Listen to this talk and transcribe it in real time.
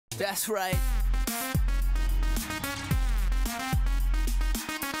That's right.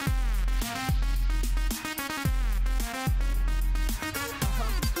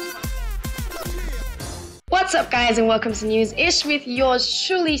 What's up, guys, and welcome to NewsISH with yours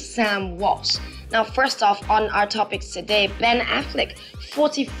truly, Sam Walsh. Now, first off, on our topics today, Ben Affleck,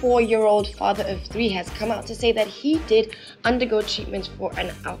 44-year-old father of 3, has come out to say that he did undergo treatment for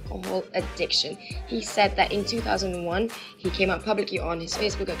an alcohol addiction. He said that in 2001, he came out publicly on his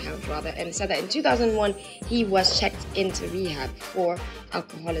Facebook account, and said that in 2001, he was checked into rehab for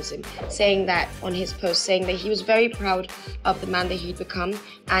alcoholism, saying that on his post, saying that he was very proud of the man that he'd become,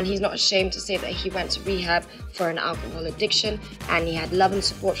 and he's not ashamed to say that he went to rehab for an alcohol addiction, and he had love and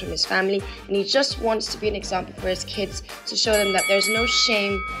support from his family, and he just wants to be an example for his kids to show them that there's no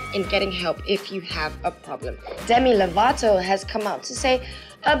shame in getting help if you have a problem. Demi Lovato has come out to say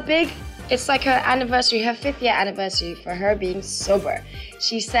it's like her anniversary, her 5th year anniversary for her being sober.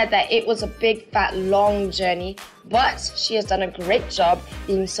 She said that it was a big, fat, long journey, but she has done a great job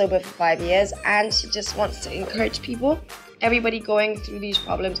being sober for 5 years, and she just wants to encourage people, everybody going through these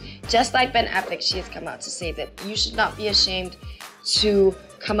problems. Just like Ben Affleck, she has come out to say that you should not be ashamed to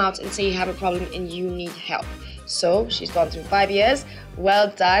come out and say you have a problem and you need help. So she's gone through 5 years.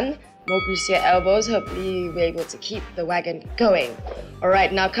 Well done. More grease to your elbows. Hopefully you'll be able to keep the wagon going.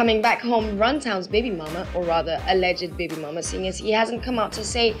 Alright, now coming back home, Runtown's baby mama, or rather alleged baby mama, seeing as he hasn't come out to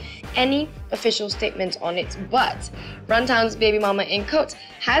say any official statement on it, but Runtown's baby mama, in quotes,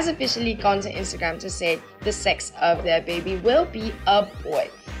 has officially gone to Instagram to say the sex of their baby will be a boy.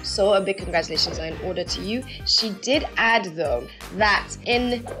 So a big congratulations are in order to you. She did add, though, that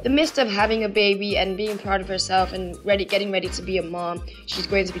in the midst of having a baby and being proud of herself and getting ready to be a mom, she's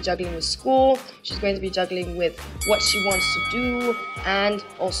going to be juggling with school, she's going to be juggling with what she wants to do, and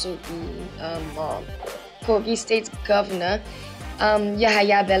also being a mom. Kogi State's Governor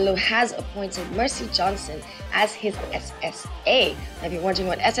Yahaya Bello has appointed Mercy Johnson as his SSA. Now, if you're wondering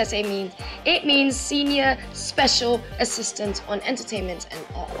what SSA means, it means Senior Special Assistant on Entertainment and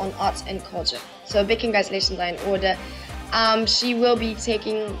on Arts and Culture. So a big congratulations are in order. She will be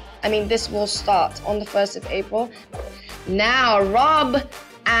taking, this will start on the 1st of April. Now, Rob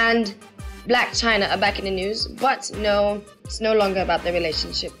and Black Chyna are back in the news, but no, it's no longer about their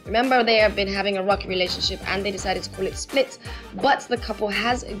relationship. Remember, they have been having a rocky relationship and they decided to call it split, but the couple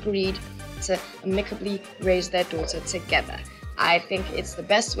has agreed to amicably raise their daughter together. I think it's the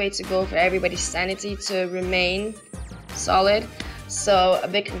best way to go for everybody's sanity to remain solid. So a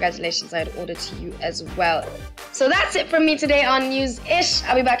big congratulations are in order to you as well. So that's it from me today on NewsISH.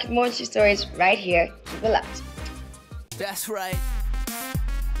 I'll be back with more juicy stories right here. Keep it locked. That's right.